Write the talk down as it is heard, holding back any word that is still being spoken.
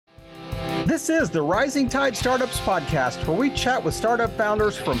This is the Rising Tide Startups podcast, where we chat with startup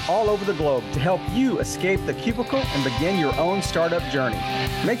founders from all over the globe to help you escape the cubicle and begin your own startup journey.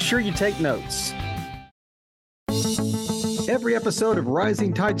 Make sure you take notes. Every episode of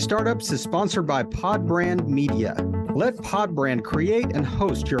Rising Tide Startups is sponsored by Podbrand Media. Let Podbrand create and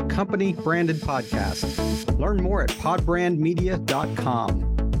host your company branded podcast. Learn more at podbrandmedia.com.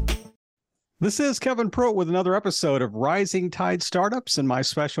 This is Kevin Pruitt with another episode of Rising Tide Startups, and my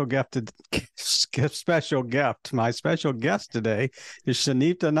special guest today is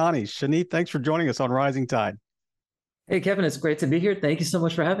Shanif Dhanani. Shanif, thanks for joining us on Rising Tide. Hey, Kevin, it's great to be here. Thank you so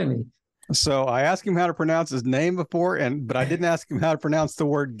much for having me. So I asked him how to pronounce his name before, but I didn't ask him how to pronounce the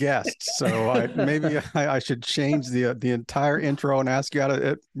word guest. So maybe I should change the entire intro and ask you how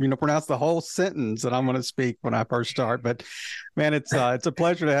to pronounce the whole sentence that I'm going to speak when I first start. But man, it's a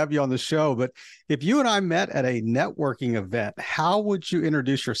pleasure to have you on the show. But if you and I met at a networking event, how would you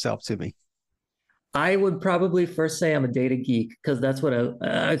introduce yourself to me? I would probably first say I'm a data geek, because that's what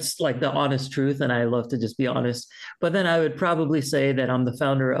it's like, the honest truth, and I love to just be honest. But then I would probably say that I'm the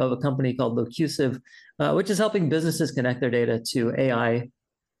founder of a company called Locusive, which is helping businesses connect their data to AI.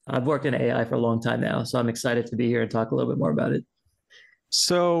 I've worked in AI for a long time now, so I'm excited to be here and talk a little bit more about it.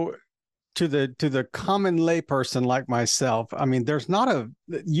 So to the common layperson like myself, I mean,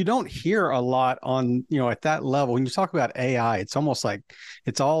 you don't hear a lot on, at that level. When you talk about AI, it's almost like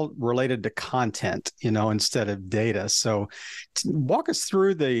it's all related to content, instead of data. So walk us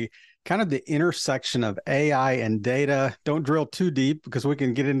through the kind of the intersection of AI and data. Don't drill too deep, because we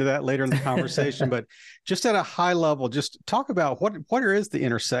can get into that later in the conversation, but just at a high level, just talk about what is the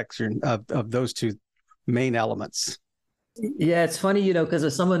intersection of those two main elements. Yeah, it's funny, because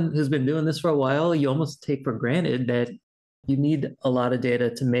as someone who's been doing this for a while, you almost take for granted that you need a lot of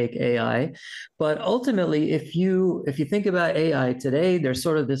data to make AI. But ultimately, if you think about AI today, there's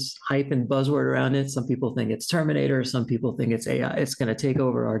sort of this hype and buzzword around it. Some people think it's Terminator. Some people think it's AI. It's going to take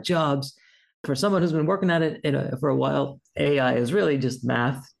over our jobs. For someone who's been working at it for a while, AI is really just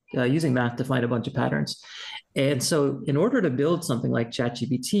math, using math to find a bunch of patterns. And so in order to build something like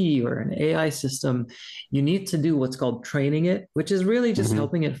ChatGPT or an AI system, you need to do what's called training it, which is really just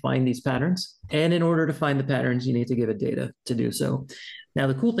helping it find these patterns. And in order to find the patterns, you need to give it data to do so. Now,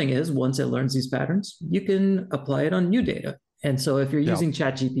 the cool thing is, once it learns these patterns, you can apply it on new data. And so if you're using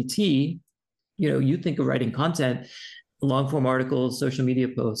ChatGPT, you think of writing content, long form articles, social media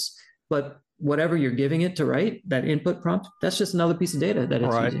posts, but whatever you're giving it to write, that input prompt, that's just another piece of data that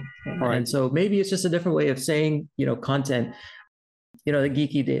it's using. Right. And so maybe it's just a different way of saying, content, the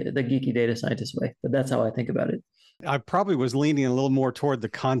geeky data scientist way. But that's how I think about it. I probably was leaning a little more toward the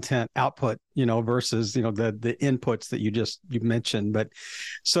content output, versus, the inputs that you mentioned. But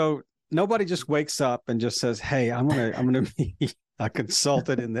so nobody just wakes up and just says, hey, I'm going to be a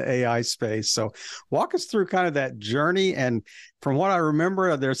consultant in the AI space. So walk us through kind of that journey. And from what I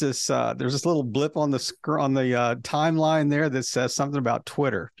remember, there's this little blip on the timeline there that says something about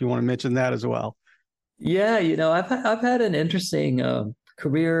Twitter. If you want to mention that as well. Yeah, I've had an interesting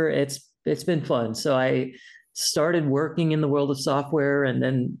career. It's been fun. So I started working in the world of software, and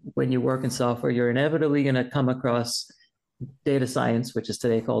then when you work in software, you're inevitably going to come across data science, which is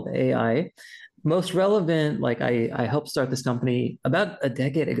today called AI. Most relevant, like I helped start this company about a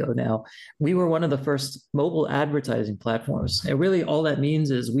decade ago now. We were one of the first mobile advertising platforms. And really all that means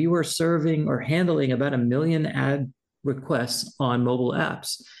is we were serving or handling about 1 million ad requests on mobile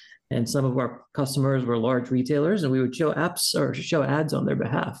apps. And some of our customers were large retailers, and we would show apps or show ads on their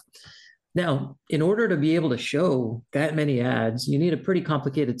behalf. Now, in order to be able to show that many ads, you need a pretty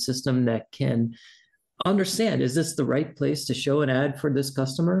complicated system that can understand, is this the right place to show an ad for this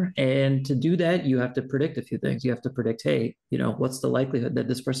customer? And to do that, you have to predict a few things. You have to predict, hey, what's the likelihood that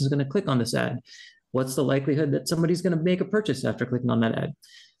this person is going to click on this ad? What's the likelihood that somebody's going to make a purchase after clicking on that ad?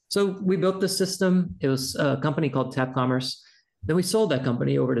 So we built this system. It was a company called Tap Commerce. Then we sold that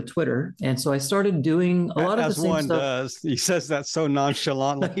company over to Twitter. And so I started doing a lot of the same stuff. As one does. He says that so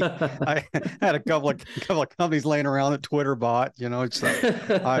nonchalantly. I had a couple of companies laying around that Twitter bought, it's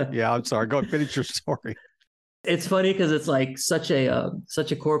like, I'm sorry. Go finish your story. It's funny because it's like such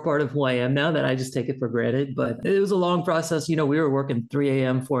a core part of who I am now that I just take it for granted. But it was a long process. We were working 3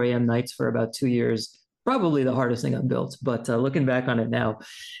 a.m., 4 a.m. nights for about 2 years. Probably the hardest thing I've built. But looking back on it now,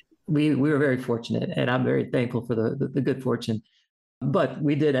 we were very fortunate, and I'm very thankful for the good fortune. But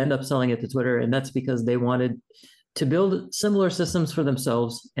we did end up selling it to Twitter, and that's because they wanted to build similar systems for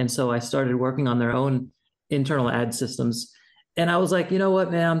themselves. And so I started working on their own internal ad systems. And I was like, you know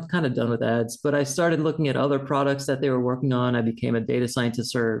what, man, I'm kind of done with ads. But I started looking at other products that they were working on. I became a data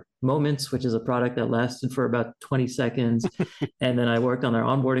scientist for Moments, which is a product that lasted for about 20 seconds. And then I worked on their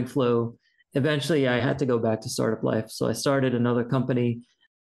onboarding flow. eventually I had to go back to startup life. So I started another company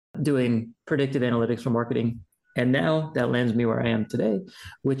doing predictive analytics for marketing. And now that lands me where I am today,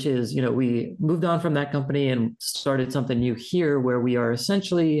 which is, we moved on from that company and started something new here where we are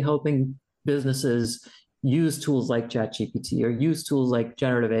essentially helping businesses use tools like ChatGPT or use tools like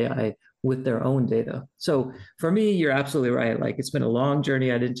generative AI with their own data. So for me, you're absolutely right. Like it's been a long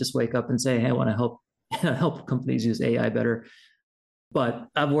journey. I didn't just wake up and say, hey, I want to help companies use AI better. But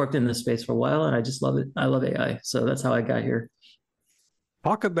I've worked in this space for a while and I just love it. I love AI. So that's how I got here.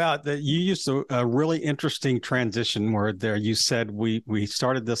 Talk about that. You used a really interesting transition word there. You said we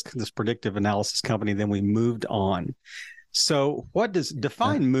started this predictive analysis company, then we moved on. So what does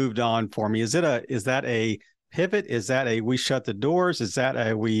define moved on for me? Is that a pivot? Is that a we shut the doors? Is that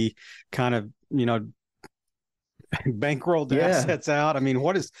a we kind of, bankrolled the assets out? I mean,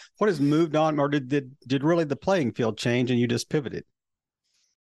 what is moved on, or did really the playing field change and you just pivoted?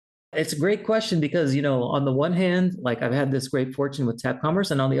 It's a great question because, on the one hand, like I've had this great fortune with Tap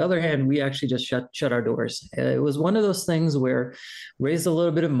Commerce, and on the other hand, we actually just shut our doors. It was one of those things where raised a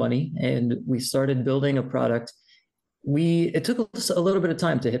little bit of money and we started building a product. It took us a little bit of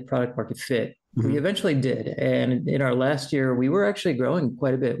time to hit product market fit. Mm-hmm. We eventually did. And in our last year, we were actually growing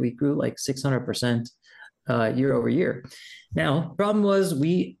quite a bit. We grew like 600% year over year. Now, problem was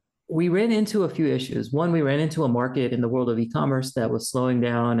we ran into a few issues. One, we ran into a market in the world of e-commerce that was slowing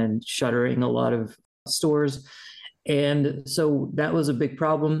down and shuttering a lot of stores. And so that was a big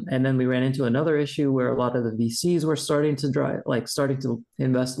problem. And then we ran into another issue where a lot of the VCs were starting to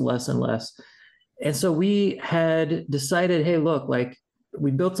invest less and less. And so we had decided, hey, look, like we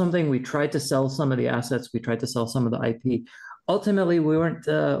built something, we tried to sell some of the assets, we tried to sell some of the IP. Ultimately, we weren't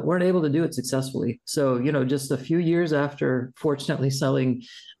able to do it successfully. So, just a few years after, fortunately, selling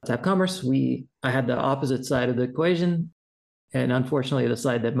Tap Commerce, I had the opposite side of the equation, and unfortunately, the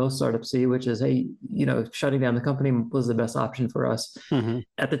side that most startups see, which is, hey, shutting down the company was the best option for us. Mm-hmm.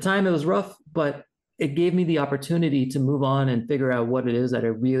 At the time, it was rough, but it gave me the opportunity to move on and figure out what it is that I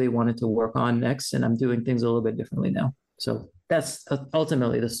really wanted to work on next, and I'm doing things a little bit differently now. So that's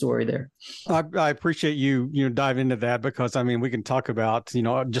ultimately the story there. I appreciate you dive into that because we can talk about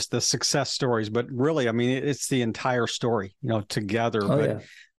just the success stories, but really it's the entire story together. Yeah.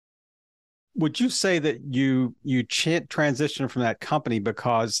 Would you say that you transitioned from that company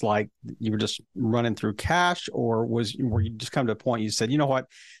because like you were just running through cash, or were you just come to a point you said, you know what,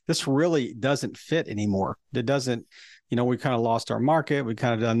 this really doesn't fit anymore? It doesn't, we kind of lost our market, we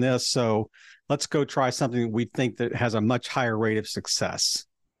kind of done this, so let's go try something that we think that has a much higher rate of success.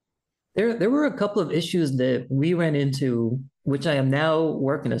 There were a couple of issues that we ran into, which I am now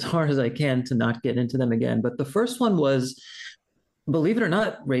working as hard as I can to not get into them again. But the first one was, believe it or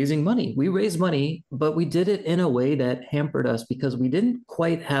not, raising money. We raised money, but we did it in a way that hampered us because we didn't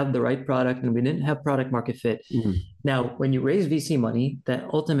quite have the right product and we didn't have product market fit. Mm-hmm. Now, when you raise VC money, that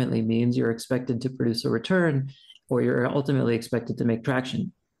ultimately means you're expected to produce a return or you're ultimately expected to make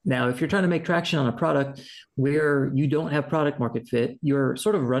traction. Now, if you're trying to make traction on a product where you don't have product market fit, you're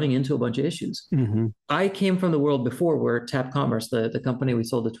sort of running into a bunch of issues. Mm-hmm. I came from the world before where Tap Commerce, the company we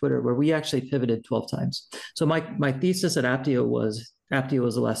sold to Twitter, where we actually pivoted 12 times. So my thesis at Aptio was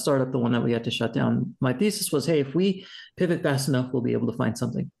the last startup, the one that we had to shut down. My thesis was, hey, if we pivot fast enough, we'll be able to find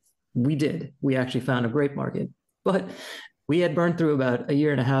something. We did. We actually found a great market. But we had burned through about a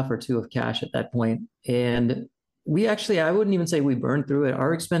year and a half or two of cash at that point. And I wouldn't even say we burned through it.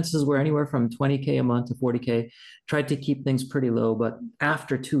 Our expenses were anywhere from 20K a month to 40K, tried to keep things pretty low. But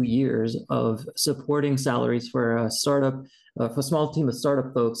after 2 years of supporting salaries for a startup, for a small team of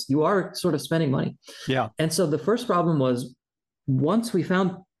startup folks, you are sort of spending money. Yeah. And so the first problem was once we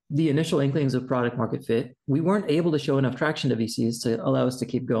found the initial inklings of product market fit, we weren't able to show enough traction to VCs to allow us to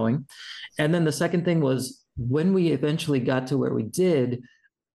keep going. And then the second thing was when we eventually got to where we did,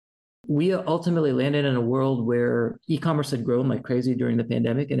 we ultimately landed in a world where e-commerce had grown like crazy during the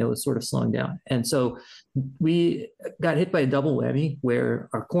pandemic and it was sort of slowing down. And so we got hit by a double whammy where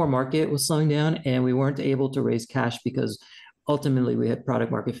our core market was slowing down and we weren't able to raise cash because ultimately we had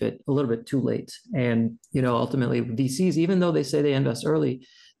product market fit a little bit too late. And, ultimately VCs, even though they say they invest early,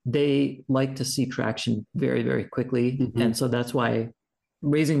 they like to see traction very, very quickly. Mm-hmm. And so that's why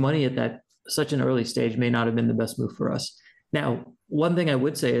raising money at such an early stage may not have been the best move for us. Now, one thing I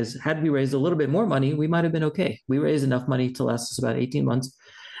would say is had we raised a little bit more money, we might have been okay. We raised enough money to last us about 18 months,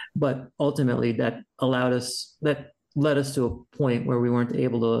 but ultimately that led us to a point where we weren't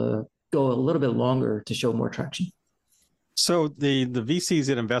able to go a little bit longer to show more traction. So the VCs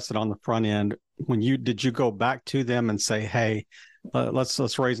that invested on the front end, did you go back to them and say, hey,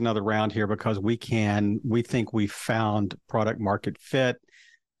 let's raise another round here because we think we found product market fit.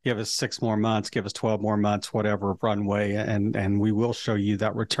 give us 6 more months, give us 12 more months, whatever runway, and we will show you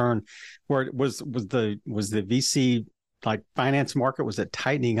that return. Where it was the VC like finance market, was it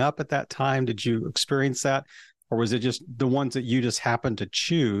tightening up at that time? Did you experience that, or was it just the ones that you just happened to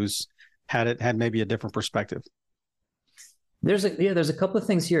choose had maybe a different perspective? There's a couple of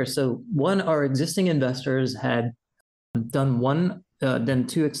things here. So one, our existing investors had done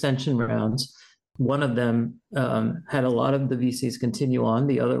two extension rounds. One of them had a lot of the VCs continue on.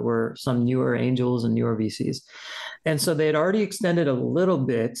 The other were some newer angels and newer VCs. And so they had already extended a little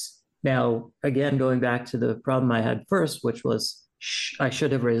bit. Now, again, going back to the problem I had first, which was I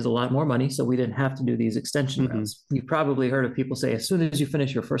should have raised a lot more money so we didn't have to do these extension rounds. You've probably heard of people say, as soon as you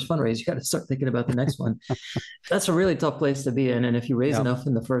finish your first fundraise, you got to start thinking about the next one. That's a really tough place to be in. And if you raise enough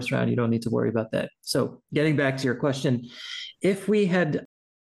in the first round, you don't need to worry about that. So getting back to your question, if we had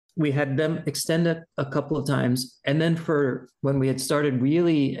them extend it a couple of times. And then for when we had started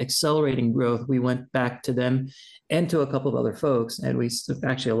really accelerating growth, we went back to them and to a couple of other folks. And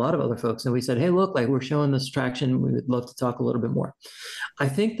actually a lot of other folks. And we said, hey, look, like we're showing this traction. We would love to talk a little bit more. I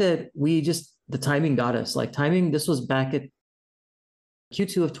think that the timing got us. Like timing, this was back at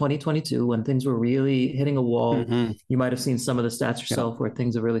Q2 of 2022 when things were really hitting a wall. You might have seen some of the stats yourself where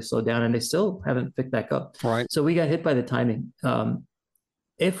things have really slowed down and they still haven't picked back up. Right. So we got hit by the timing.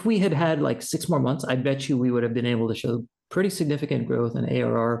 If we had had like 6 more months, I bet you we would have been able to show pretty significant growth in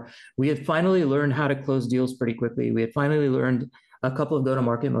ARR. We had finally learned how to close deals pretty quickly. We had finally learned a couple of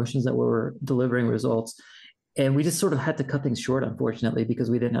go-to-market motions that were delivering results. And we just sort of had to cut things short, unfortunately, because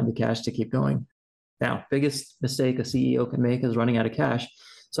we didn't have the cash to keep going. Now, biggest mistake a CEO can make is running out of cash.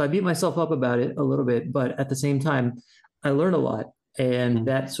 So I beat myself up about it a little bit, but at the same time, I learned a lot. And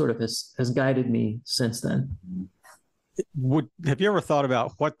that sort of has guided me since then. Have you ever thought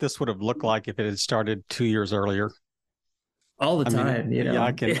about what this would have looked like if it had started 2 years earlier? All the time, you know. Yeah,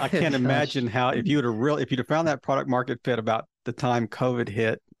 I can't imagine how if you'd have found that product market fit about the time COVID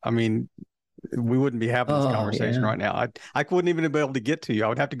hit. I mean, we wouldn't be having this conversation right now. I wouldn't even be able to get to you. I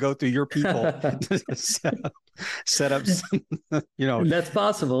would have to go through your people to set up some, you know. That's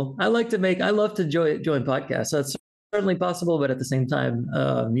possible. I love to join podcasts. So it's certainly possible, but at the same time,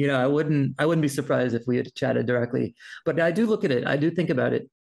 you know, I wouldn't be surprised if we had chatted directly. But I do look at it. I do think about it.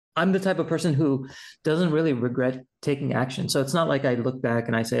 I'm the type of person who doesn't really regret taking action. So it's not like I look back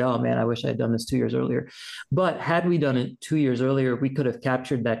and I say, oh man, I wish I had done this 2 years earlier. But had we done it 2 years earlier, we could have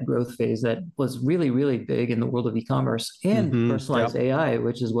captured that growth phase that was really, really big in the world of e-commerce and personalized AI,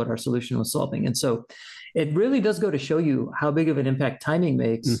 which is what our solution was solving. And so it really does go to show you how big of an impact timing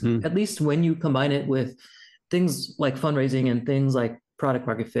makes, at least when you combine it with things like fundraising and things like product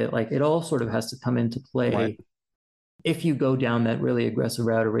market fit. Like it all sort of has to come into play if you go down that really aggressive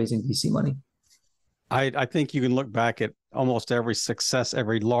route of raising VC money. I think you can look back at almost every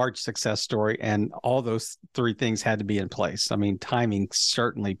large success story, and all those 3 things had to be in place. I mean, timing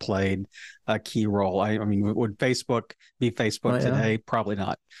certainly played a key role. I mean, would Facebook be Facebook today? Probably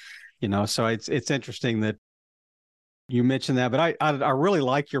not. You know, so it's interesting that you mentioned that, but I really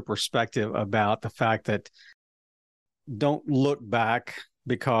like your perspective about the fact that don't look back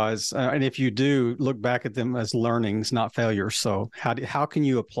because, and if you do, look back at them as learnings, not failures. So how can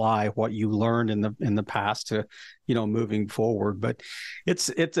you apply what you learned in the past to, you know, moving forward? But it's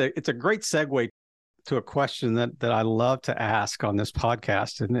a great segue to a question that I love to ask on this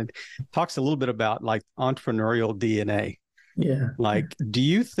podcast, and it talks a little bit about like entrepreneurial DNA. Yeah. Like, do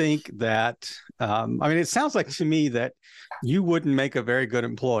you think that? I mean, it sounds like to me that you wouldn't make a very good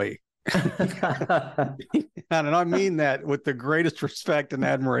employee. And I mean that with the greatest respect and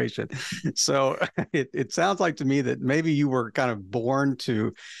admiration. So it sounds like to me that maybe you were kind of born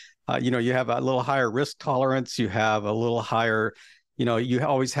to, you know, you have a little higher risk tolerance. You have a little higher, you know, you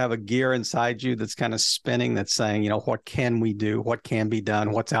always have a gear inside you that's kind of spinning, that's saying, you know, what can we do? What can be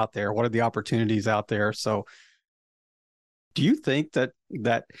done? What's out there? What are the opportunities out there? So do you think that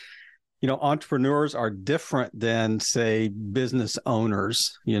you know, entrepreneurs are different than, say, business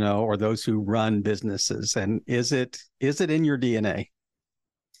owners, you know, or those who run businesses? And is it in your DNA?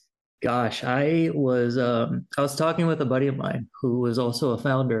 Gosh, I was talking with a buddy of mine who was also a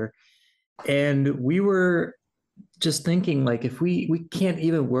founder, and we were just thinking, like, if we can't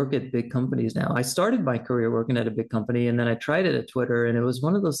even work at big companies now. I started my career working at a big company, and then I tried it at Twitter, and it was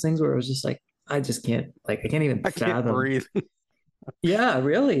one of those things where it was just like, I just can't, like, I can't even fathom. Can't breathe. Yeah,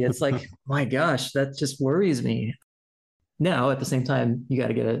 really. It's like, my gosh, that just worries me. Now, at the same time, you got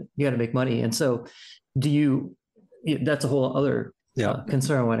to make money. And so that's a whole other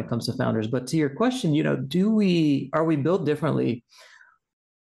concern when it comes to founders. But to your question, you know, are we built differently?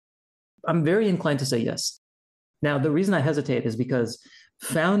 I'm very inclined to say yes. Now, the reason I hesitate is because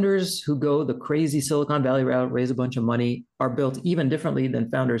founders who go the crazy Silicon Valley route, raise a bunch of money, are built even differently than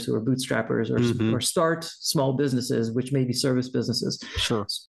founders who are bootstrappers or start small businesses, which may be service businesses. Sure.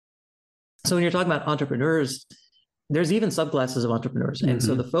 So when you're talking about entrepreneurs, there's even subclasses of entrepreneurs. And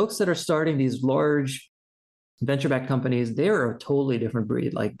so the folks that are starting these large venture-backed companies, they're a totally different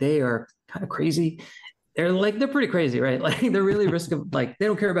breed. Like they are kind of crazy. They're pretty crazy, right? Like they're really they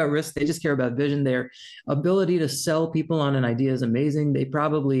don't care about risk. They just care about vision. Their ability to sell people on an idea is amazing. They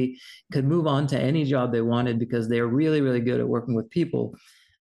probably could move on to any job they wanted because they're really, really good at working with people.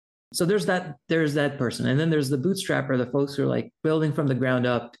 So there's that person. And then there's the bootstrapper, the folks who are like building from the ground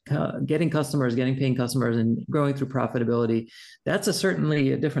up, getting customers, getting paying customers and growing through profitability. That's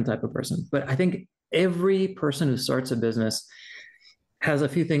certainly a different type of person. But I think every person who starts a business has a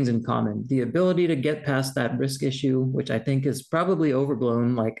few things in common. The ability to get past that risk issue, which I think is probably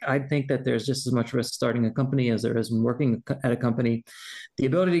overblown. Like I think that there's just as much risk starting a company as there is working at a company. The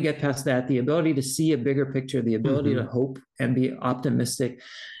ability to get past that, the ability to see a bigger picture, the ability to hope and be optimistic.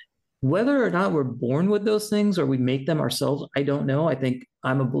 Whether or not we're born with those things or we make them ourselves, I don't know. I think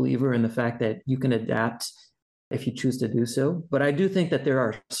I'm a believer in the fact that you can adapt if you choose to do so. But I do think that there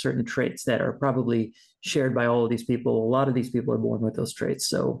are certain traits that are probably shared by all of these people. A lot of these people are born with those traits.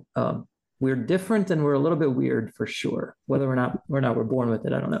 So we're different and we're a little bit weird for sure. Whether or not we're born with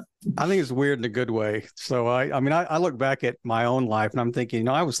it, I don't know. I think it's weird in a good way. So I look back at my own life and I'm thinking,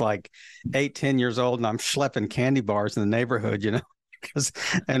 I was like 8-10 years old and I'm schlepping candy bars in the neighborhood,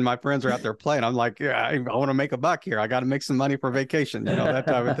 and my friends are out there playing. I'm like, yeah, I want to make a buck here. I got to make some money for vacation, that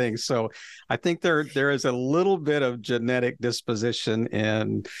type of thing. So I think there is a little bit of genetic disposition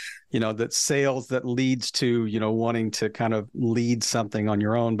in, that sales that leads to, wanting to kind of lead something on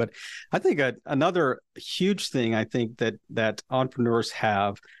your own. But I think another huge thing I think that entrepreneurs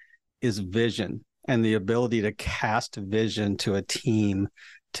have is vision and the ability to cast vision to a team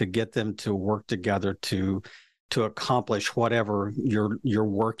to get them to work together to accomplish whatever you're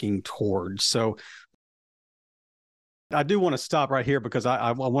working towards. So I do want to stop right here because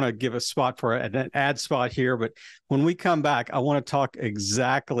I want to give a spot for an ad spot here. But when we come back, I want to talk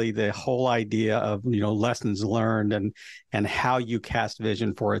exactly the whole idea of, lessons learned and how you cast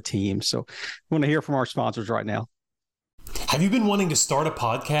vision for a team. So I want to hear from our sponsors right now. Have you been wanting to start a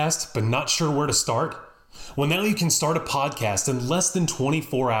podcast but not sure where to start? Well, now you can start a podcast in less than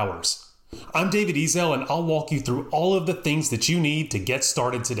 24 hours. I'm David Ezel, and I'll walk you through all of the things that you need to get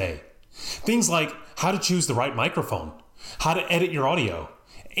started today. Things like how to choose the right microphone, how to edit your audio,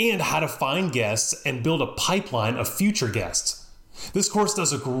 and how to find guests and build a pipeline of future guests. This course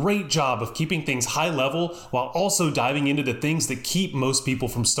does a great job of keeping things high level while also diving into the things that keep most people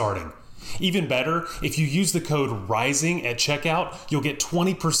from starting. Even better, if you use the code RISING at checkout, you'll get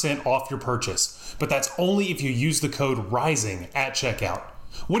 20% off your purchase. But that's only if you use the code RISING at checkout.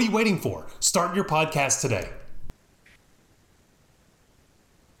 What are you waiting for? Start your podcast today.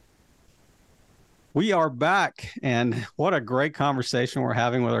 We are back, and what a great conversation we're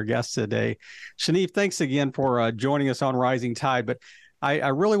having with our guests today. Shanif, thanks again for joining us on Rising Tide, but I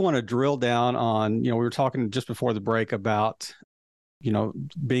really want to drill down on, we were talking just before the break about,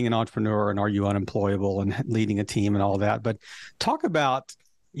 being an entrepreneur and are you unemployable and leading a team and all that, but talk about,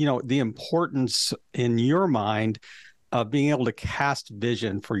 the importance in your mind of being able to cast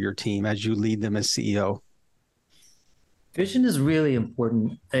vision for your team as you lead them as CEO. Vision is really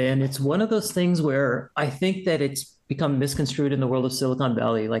important. And it's one of those things where I think that it's become misconstrued in the world of Silicon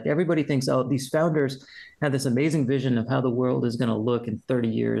Valley. Like everybody thinks, these founders have this amazing vision of how the world is going to look in 30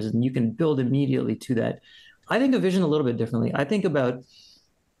 years, and you can build immediately to that. I think of vision a little bit differently. I think about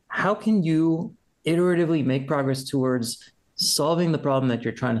how can you iteratively make progress towards solving the problem that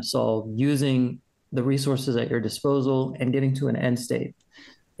you're trying to solve using the resources at your disposal and getting to an end state.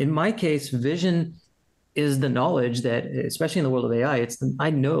 In my case, vision is the knowledge that, especially in the world of AI, I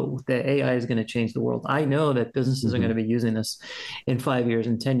know that AI is going to change the world. I know that businesses are going to be using this in 5 years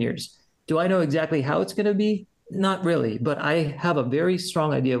and 10 years. Do I know exactly how it's going to be? Not really, but I have a very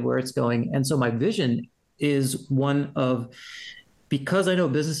strong idea of where it's going. And so my vision is one of, because I know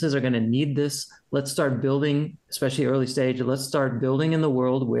businesses are going to need this, let's start building, especially early stage, let's start building in the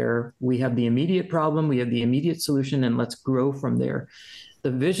world where we have the immediate problem, we have the immediate solution, and let's grow from there.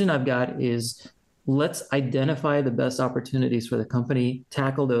 The vision I've got is let's identify the best opportunities for the company,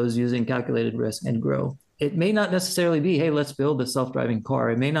 tackle those using calculated risk, and grow. It may not necessarily be, hey, let's build a self-driving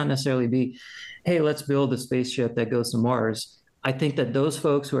car. It may not necessarily be, hey, let's build a spaceship that goes to Mars. I think that those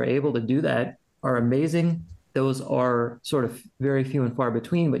folks who are able to do that are amazing. Those are sort of very few and far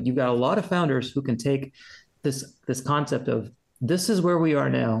between, but you've got a lot of founders who can take this concept of, this is where we are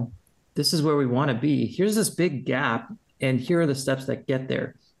now, this is where we want to be. Here's this big gap and here are the steps that get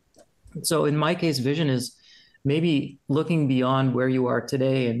there. So in my case, vision is maybe looking beyond where you are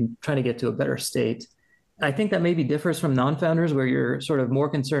today and trying to get to a better state. I think that maybe differs from non-founders, where you're sort of more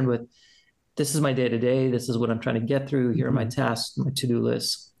concerned with, this is my day-to-day, this is what I'm trying to get through, here are my tasks, my to-do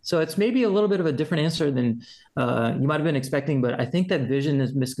lists. So it's maybe a little bit of a different answer than you might have been expecting, but I think that vision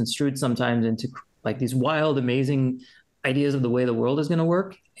is misconstrued sometimes into like these wild, amazing ideas of the way the world is going to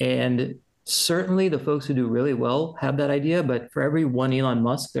work. And certainly the folks who do really well have that idea, but for every one Elon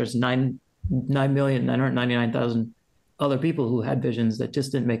Musk, there's 9,999,000 other people who had visions that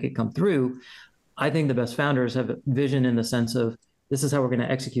just didn't make it come through. I think the best founders have vision in the sense of, this is how we're going to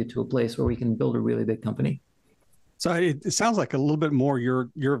execute to a place where we can build a really big company. So it sounds like a little bit more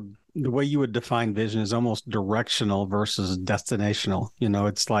the way you would define vision is almost directional versus destinational.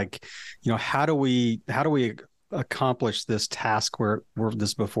 It's like, how do we accomplish this task where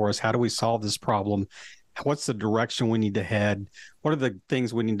this before us? How do we solve this problem? What's the direction we need to head? What are the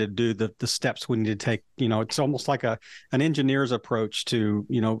things we need to do, the steps we need to take? It's almost like an engineer's approach to,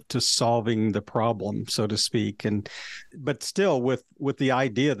 to solving the problem, so to speak. But still with the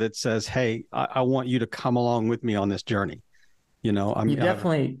idea that says, hey, I want you to come along with me on this journey. You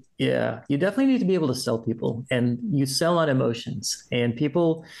definitely need to be able to sell people, and you sell on emotions, and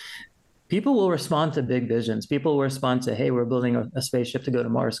people will respond to big visions. People will respond to, hey, we're building a spaceship to go to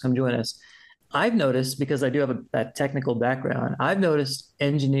Mars. Come join us. I've noticed, because I do have that technical background, I've noticed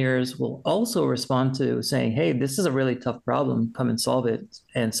engineers will also respond to saying, hey, this is a really tough problem, come and solve it.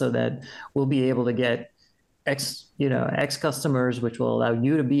 And so that we'll be able to get X customers, which will allow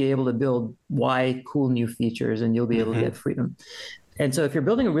you to be able to build Y cool new features, and you'll be able to get freedom. And so if you're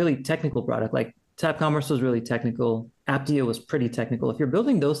building a really technical product, like Tap Commerce was really technical, Apptio was pretty technical. If you're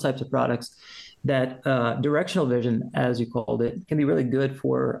building those types of products, that directional vision, as you called it, can be really good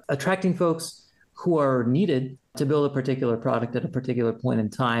for attracting folks who are needed to build a particular product at a particular point in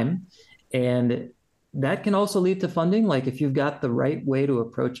time. And that can also lead to funding. Like if you've got the right way to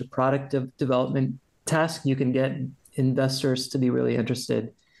approach a product development task, you can get investors to be really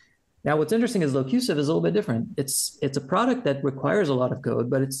interested. Now, what's interesting is Locusive is a little bit different. It's a product that requires a lot of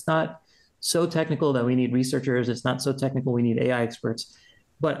code, but it's not so technical that we need researchers. It's not so technical we need AI experts.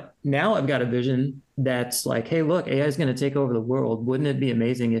 But now I've got a vision that's like, hey, look, AI is going to take over the world. Wouldn't it be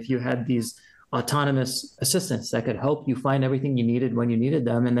amazing if you had these autonomous assistants that could help you find everything you needed when you needed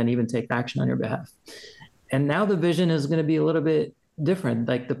them, and then even take action on your behalf? And now the vision is going to be a little bit different.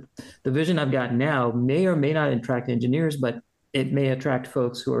 Like the vision I've got now may or may not attract engineers, but it may attract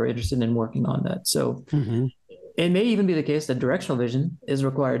folks who are interested in working on that. So it may even be the case that directional vision is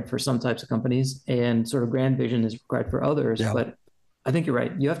required for some types of companies, and sort of grand vision is required for others. Yeah. But I think you're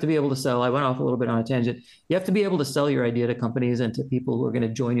right. You have to be able to sell. I went off a little bit on a tangent. You have to be able to sell your idea to companies and to people who are going to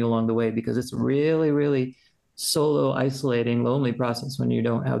join you along the way, because it's really, really solo, isolating, lonely process when you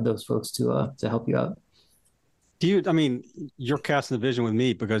don't have those folks to help you out. You're casting the vision with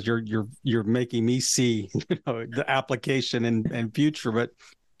me, because you're making me see, the application and future. But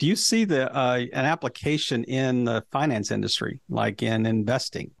do you see an application in the finance industry, like in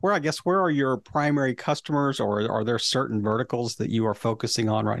investing? Where are your primary customers, or are there certain verticals that you are focusing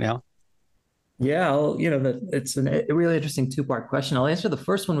on right now? Yeah, it's a really interesting two-part question. I'll answer the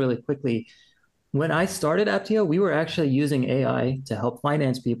first one really quickly. When I started Apptio, we were actually using AI to help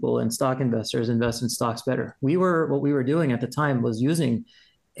finance people and stock investors invest in stocks better. What we were doing at the time was using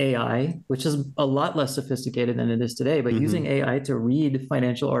AI, which is a lot less sophisticated than it is today, but using AI to read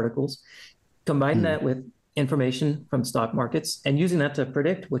financial articles, combine that with information from stock markets, and using that to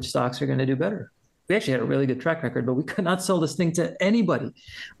predict which stocks are going to do better. We actually had a really good track record, but we could not sell this thing to anybody.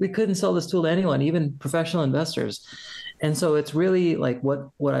 We couldn't sell this tool to anyone, even professional investors. And so it's really like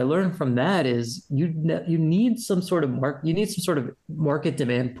what I learned from that is you need some sort of market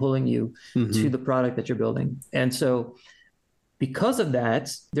demand pulling you to the product that you're building. And so because of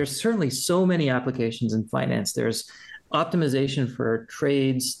that, there's certainly so many applications in finance. There's optimization for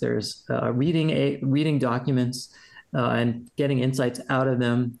trades. There's reading documents and getting insights out of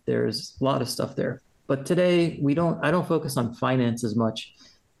them. There's a lot of stuff there. But today I don't focus on finance as much.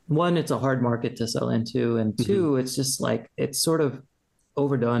 One, it's a hard market to sell into, and two, it's just like it's sort of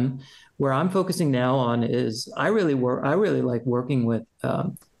overdone. Where I'm focusing now on is I really like working with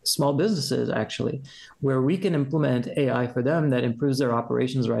small businesses, actually, where we can implement AI for them that improves their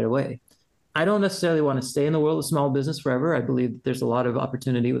operations right away. I don't necessarily want to stay in the world of small business forever. I believe that there's a lot of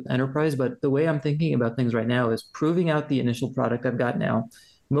opportunity with enterprise, but the way I'm thinking about things right now is proving out the initial product I've got now,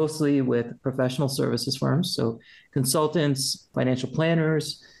 mostly with professional services firms. So consultants, financial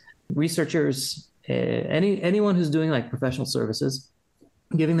planners, researchers, anyone who's doing like professional services,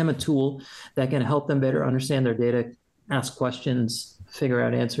 giving them a tool that can help them better understand their data, ask questions, figure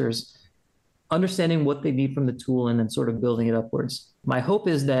out answers, understanding what they need from the tool, and then sort of building it upwards. My hope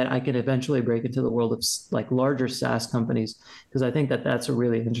is that I can eventually break into the world of like larger SaaS companies, because I think that that's a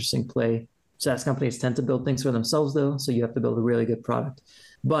really interesting play. SaaS companies tend to build things for themselves, though, so you have to build a really good product.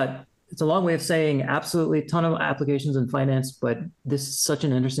 But it's a long way of saying absolutely a ton of applications in finance, but this is such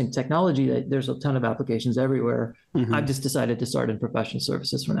an interesting technology that there's a ton of applications everywhere. I've just decided to start in professional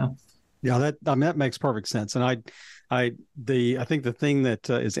services for now. Yeah, that makes perfect sense. And I think the thing that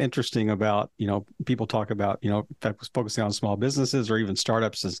is interesting about, people talk about, focusing on small businesses or even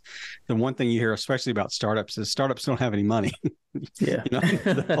startups is the one thing you hear, especially about startups, is startups don't have any money. Yeah.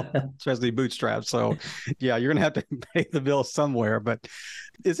 Especially bootstraps. So yeah, you're going to have to pay the bill somewhere. But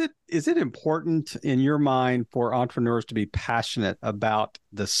is it important in your mind for entrepreneurs to be passionate about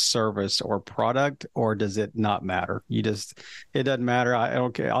the service or product, or does it not matter? It doesn't matter.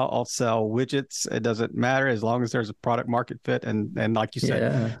 I'll sell widgets. It doesn't matter as long as there's a product market fit. And like you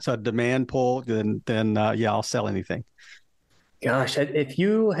said, it's a demand pull, then I'll sell anything. Gosh, if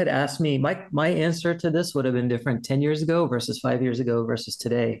you had asked me, my answer to this would have been different 10 years ago versus 5 years ago versus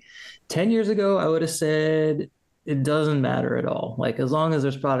today. 10 years ago, I would have said it doesn't matter at all. Like, as long as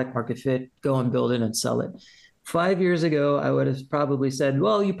there's product market fit, go and build it and sell it. 5 years ago, I would have probably said,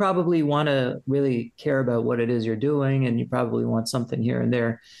 well, you probably want to really care about what it is you're doing, and you probably want something here and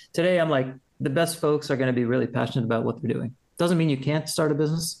there. Today, I'm like, the best folks are going to be really passionate about what they're doing. Doesn't mean you can't start a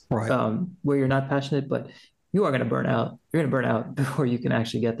business where you're not passionate, but you are going to burn out. You're going to burn out before you can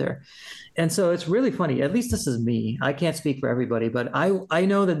actually get there. And so it's really funny. At least this is me. I can't speak for everybody, but I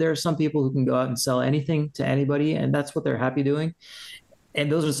know that there are some people who can go out and sell anything to anybody, and that's what they're happy doing.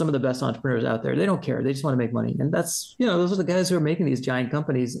 And those are some of the best entrepreneurs out there. They don't care. They just want to make money. And that's, those are the guys who are making these giant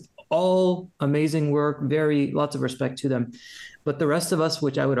companies. All amazing work, lots of respect to them. But the rest of us,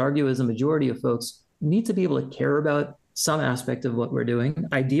 which I would argue is the majority of folks, need to be able to care about some aspect of what we're doing.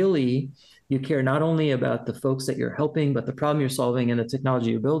 Ideally, you care not only about the folks that you're helping, but the problem you're solving and the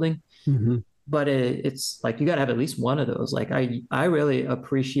technology you're building. Mm-hmm. But it's like, you got to have at least one of those. Like, I really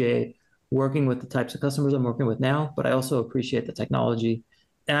appreciate working with the types of customers I'm working with now, but I also appreciate the technology.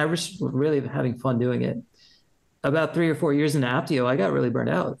 And I was really having fun doing it. About 3 or 4 years into Aptio, I got really burned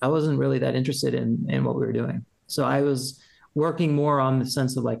out. I wasn't really that interested in what we were doing. So I was working more on the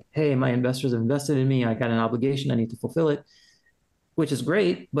sense of like, hey, my investors have invested in me. I got an obligation. I need to fulfill it, which is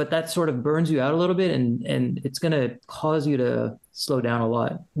great, but that sort of burns you out a little bit, and it's going to cause you to slow down a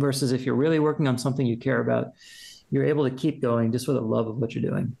lot. Versus if you're really working on something you care about, you're able to keep going just for the love of what you're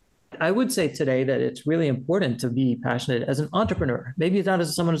doing. I would say today that it's really important to be passionate as an entrepreneur. Maybe it's not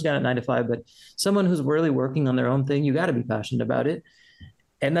as someone who's got a 9 to 5, but someone who's really working on their own thing. You got to be passionate about it.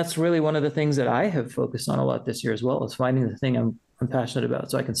 And that's really one of the things that I have focused on a lot this year as well, is finding the thing I'm passionate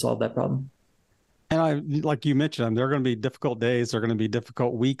about so I can solve that problem. And like you mentioned, there are going to be difficult days. There are going to be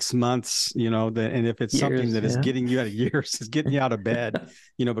difficult weeks, months, and if it's something that is getting you out of years, it's getting you out of bed,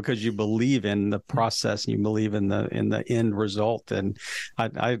 because you believe in the process and you believe in the end result. And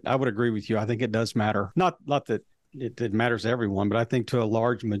I would agree with you. I think it does matter. Not that it matters to everyone, but I think to a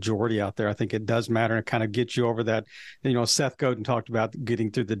large majority out there, I think it does matter, and it kind of gets you over that. Seth Godin talked about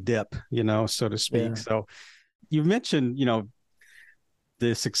getting through the dip, so to speak. Yeah. So you mentioned,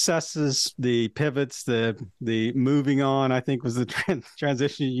 the successes, the pivots, the moving on, I think was the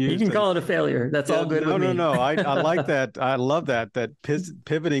transition you used. You can call it a failure. That's all good. No. I like that. I love that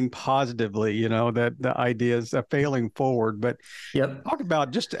pivoting positively, that the idea is failing forward. But talk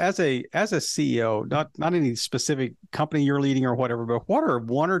about just as a CEO, not any specific company you're leading or whatever, but what are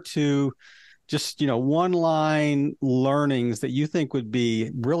one or two just, one line learnings that you think would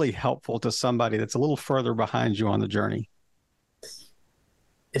be really helpful to somebody that's a little further behind you on the journey?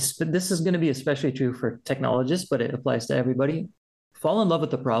 This is going to be especially true for technologists, but it applies to everybody. Fall in love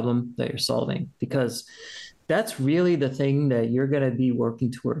with the problem that you're solving, because that's really the thing that you're going to be working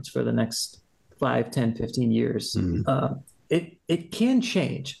towards for the next 5, 10, 15 years. Mm. It can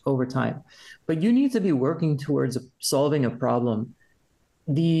change over time, but you need to be working towards solving a problem.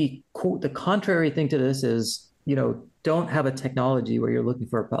 The contrary thing to this is, don't have a technology where you're looking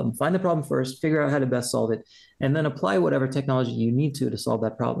for a problem. Find the problem first, figure out how to best solve it, and then apply whatever technology you need to solve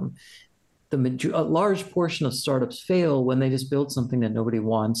that problem. A large portion of startups fail when they just build something that nobody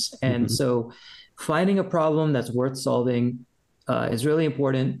wants. And so finding a problem that's worth solving is really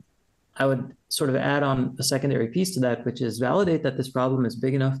important. I would sort of add on a secondary piece to that, which is validate that this problem is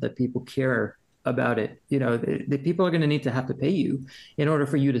big enough that people care about it. The people are going to need to have to pay you in order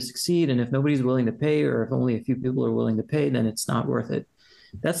for you to succeed. And if nobody's willing to pay, or if only a few people are willing to pay, then it's not worth it.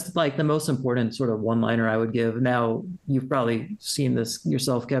 That's like the most important sort of one-liner I would give. Now, you've probably seen this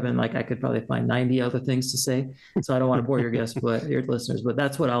yourself, Kevin. Like I could probably find 90 other things to say. So I don't want to bore your guests, but your listeners, but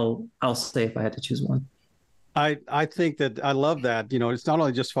that's what I'll say if I had to choose one. I think that I love that. It's not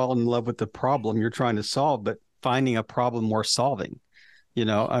only just falling in love with the problem you're trying to solve, but finding a problem worth solving.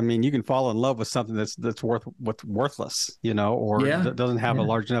 I mean, you can fall in love with something that's worthless, or doesn't have a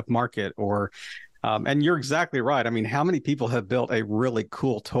large enough market, or and you're exactly right. I mean, how many people have built a really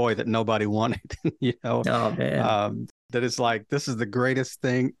cool toy that nobody wanted, Oh man. That is like, this is the greatest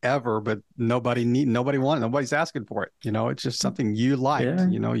thing ever, but nobody wanted, nobody's asking for it. It's just something you liked,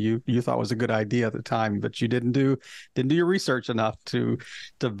 you thought was a good idea at the time, but you didn't do your research enough to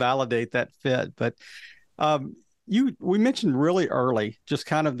validate that fit. But we mentioned really early just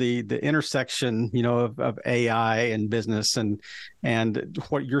kind of the intersection, of AI and business and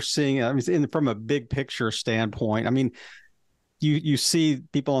what you're seeing. I mean, from a big picture standpoint, I mean, you see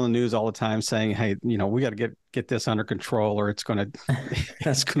people on the news all the time saying, hey, we got to get this under control, or it's going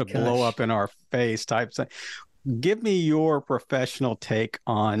to blow up in our face type thing. Give me your professional take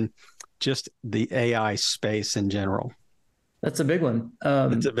on just the AI space in general. That's a big one.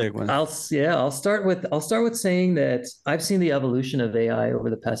 It's a big one. I'll start with saying that I've seen the evolution of AI over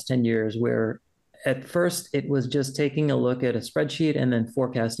the past 10 years, where at first it was just taking a look at a spreadsheet and then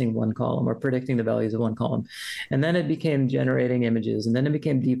forecasting one column or predicting the values of one column. And then it became generating images, and then it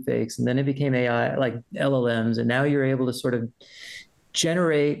became deep fakes, and then it became AI, like LLMs. And now you're able to sort of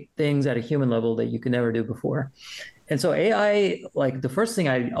generate things at a human level that you could never do before. And so AI, like the first thing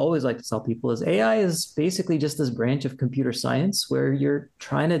I always like to tell people is AI is basically just this branch of computer science where you're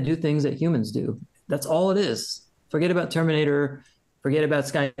trying to do things that humans do. That's all it is. Forget about Terminator, forget about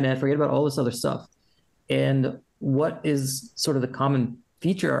Skynet, forget about all this other stuff. And what is sort of the common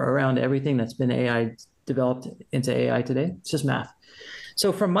feature around everything that's been AI developed into AI today? It's just math.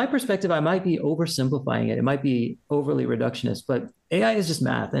 So from my perspective, I might be oversimplifying it. It might be overly reductionist, but AI is just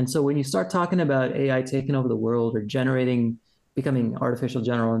math. And so when you start talking about AI taking over the world or becoming artificial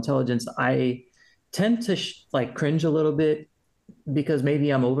general intelligence, I tend to cringe a little bit, because maybe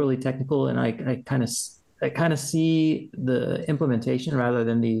I'm overly technical and I kind of see the implementation rather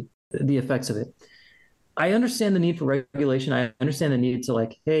than the effects of it. I understand the need for regulation. I understand the need to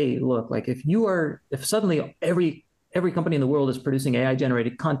hey, look, if suddenly every company in the world is producing AI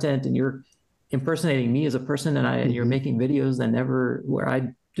generated content and you're impersonating me as a person and you're making videos where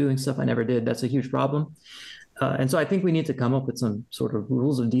I'm doing stuff I never did, that's a huge problem. And so I think we need to come up with some sort of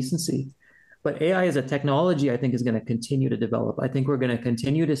rules of decency. But AI as a technology, I think, is going to continue to develop. I think we're going to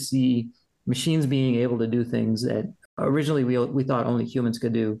continue to see machines being able to do things that originally we thought only humans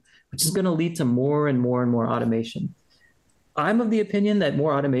could do, which is going to lead to more and more and more automation. I'm of the opinion that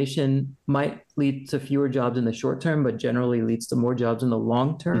more automation might lead to fewer jobs in the short term, but generally leads to more jobs in the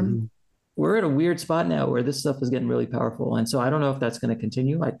long term. Mm-hmm. We're at a weird spot now where this stuff is getting really powerful. And so I don't know if that's going to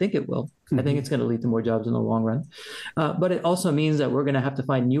continue. I think it will. Mm-hmm. I think it's going to lead to more jobs in the long run. But it also means that we're going to have to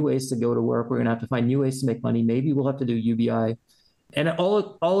find new ways to go to work. We're going to have to find new ways to make money. Maybe we'll have to do UBI. And it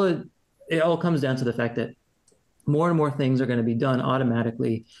all comes down to the fact that more and more things are going to be done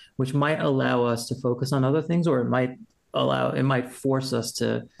automatically, which might allow us to focus on other things, or it might force us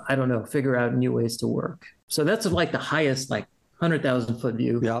to, I don't know, figure out new ways to work. So that's the highest 100,000 foot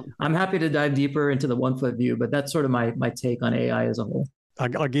view. Yep. I'm happy to dive deeper into the 1 foot view, but that's sort of my take on AI as a whole.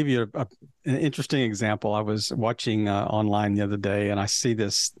 I'll give you an interesting example. I was watching online the other day, and I see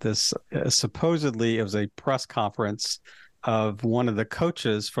this supposedly it was a press conference of one of the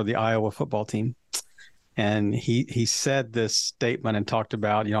coaches for the Iowa football team. And he said this statement and talked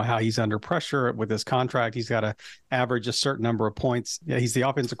about, how he's under pressure with his contract. He's got to average a certain number of points. Yeah, he's the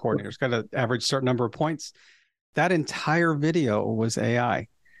offensive coordinator. He's got to average a certain number of points. That entire video was AI.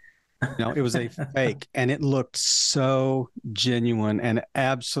 It was a fake, and it looked so genuine and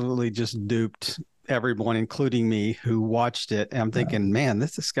absolutely just duped everyone, including me, who watched it. And I'm thinking, man,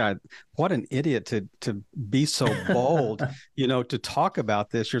 this guy, what an idiot to be so bold, to talk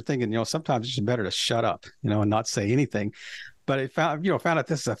about this. You're thinking, sometimes it's just better to shut up, and not say anything. But it found out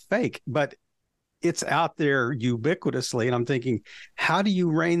this is a fake, but it's out there ubiquitously. And I'm thinking, how do you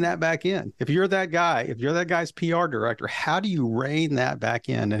rein that back in? If you're that guy's PR director, how do you rein that back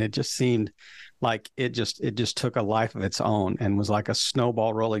in? And it just seemed like it just took a life of its own and was like a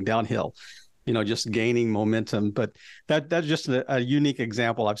snowball rolling downhill, just gaining momentum. But that's just a unique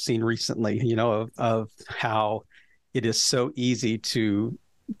example I've seen recently, of how it is so easy to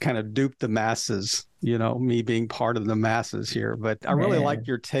kind of dupe the masses, me being part of the masses here. But I really like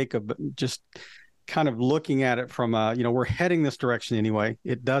your take of just kind of looking at it from we're heading this direction anyway.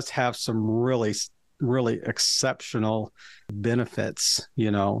 It does have some really really exceptional benefits,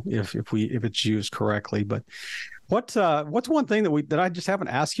 if it's used correctly. But what's one thing that I just haven't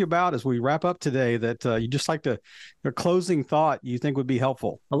asked you about as we wrap up today that you just like to, your closing thought you think would be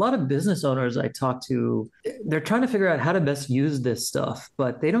helpful? A lot of business owners I talk to, they're trying to figure out how to best use this stuff,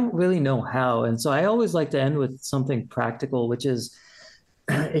 but they don't really know how. And so I always like to end with something practical, which is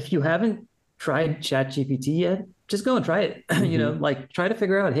if you haven't tried ChatGPT yet, just go and try it. Like try to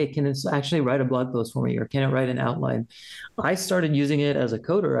figure out, hey, can it actually write a blog post for me, or can it write an outline? I started using it as a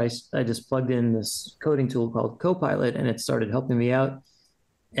coder. I just plugged in this coding tool called Copilot, and it started helping me out.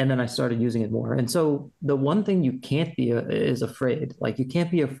 And then I started using it more. And so the one thing you can't be is afraid. Like you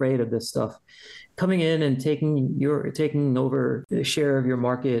can't be afraid of this stuff coming in and taking over a share of your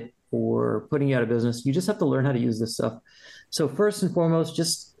market or putting you out of business. You just have to learn how to use this stuff. So first and foremost,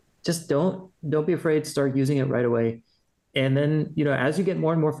 just don't be afraid. Start using it right away. And then, as you get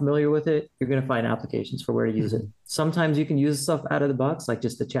more and more familiar with it, you're going to find applications for where to use it. Sometimes you can use stuff out of the box, like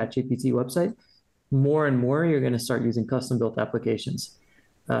just the ChatGPT website. More and more, you're going to start using custom built applications.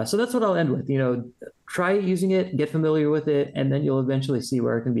 So that's what I'll end with. Try using it, get familiar with it, and then you'll eventually see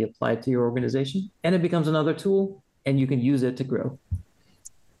where it can be applied to your organization. And it becomes another tool, and you can use it to grow.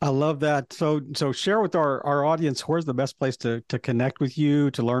 I love that. So share with our audience, where's the best place to connect with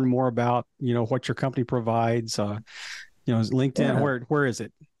you, to learn more about, what your company provides, LinkedIn, Yeah. where is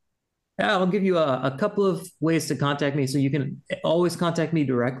it? Yeah, I'll give you a couple of ways to contact me. So you can always contact me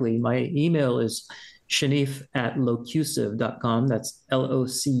directly. My email is Shanif@locusive.com. That's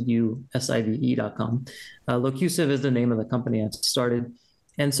LOCUSIVE.com. Locusive is the name of the company I started.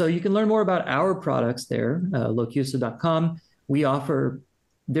 And so you can learn more about our products there, locusive.com. We offer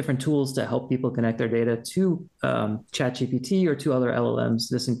different tools to help people connect their data to ChatGPT or to other LLMs.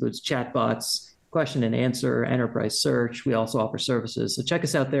 This includes chatbots, question and answer, enterprise search. We also offer services. So check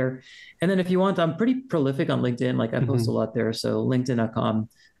us out there. And then if you want, I'm pretty prolific on LinkedIn. Like I post a lot there. So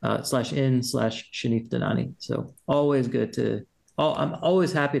linkedin.com/in/Shanif Dhanani. So always I'm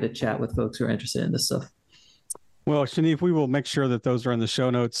always happy to chat with folks who are interested in this stuff. Well, Shanif, we will make sure that those are in the show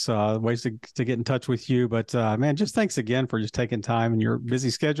notes, ways to get in touch with you. But man, just thanks again for just taking time in your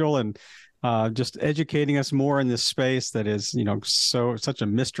busy schedule and just educating us more in this space that is, such a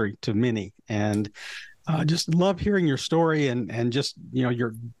mystery to many. And just love hearing your story and just,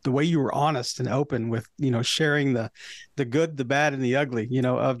 the way you were honest and open with, sharing the good, the bad, and the ugly,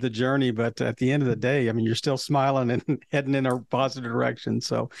 of the journey. But at the end of the day, I mean, you're still smiling and heading in a positive direction.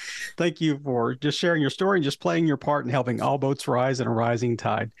 So thank you for just sharing your story and just playing your part in helping all boats rise in a rising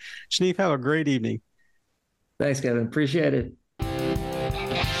tide. Shanif, have a great evening. Thanks, Kevin. Appreciate it.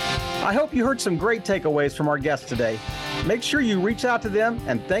 I hope you heard some great takeaways from our guests today. Make sure you reach out to them,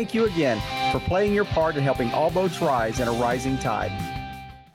 and thank you again for playing your part in helping all boats rise in a rising tide.